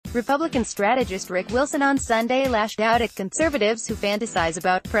Republican strategist Rick Wilson on Sunday lashed out at conservatives who fantasize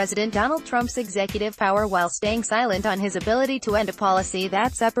about President Donald Trump's executive power while staying silent on his ability to end a policy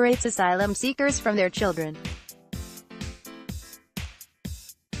that separates asylum seekers from their children.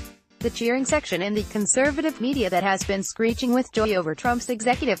 The cheering section in the conservative media that has been screeching with joy over Trump's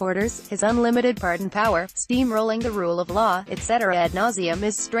executive orders, his unlimited pardon power, steamrolling the rule of law, etc. ad nauseum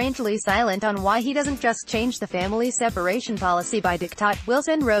is strangely silent on why he doesn't just change the family separation policy by diktat,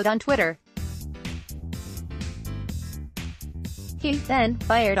 Wilson wrote on Twitter. He then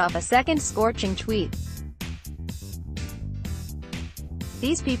fired off a second scorching tweet.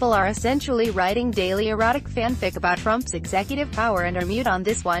 These people are essentially writing daily erotic fanfic about Trump's executive power and are mute on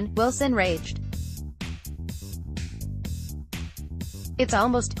this one, Wilson raged. It's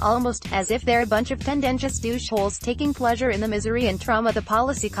almost as if they're a bunch of tendentious doucheholes taking pleasure in the misery and trauma the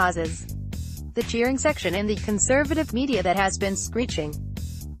policy causes. The cheering section in the conservative media that has been screeching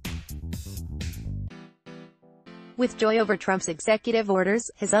with joy over Trump's executive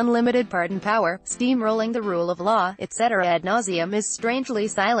orders, his unlimited pardon power, steamrolling the rule of law, etc. ad nauseum is strangely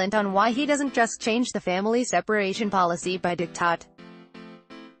silent on why he doesn't just change the family separation policy by diktat.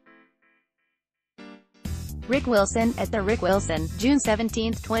 Rick Wilson, at the Rick Wilson, June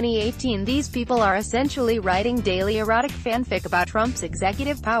 17, 2018. These people are essentially writing daily erotic fanfic about Trump's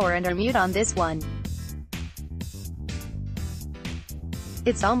executive power and are mute on this one.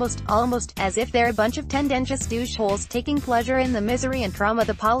 It's almost as if they're a bunch of tendentious doucheholes taking pleasure in the misery and trauma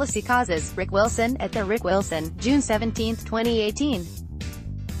the policy causes. Rick Wilson, at the Rick Wilson, June 17, 2018.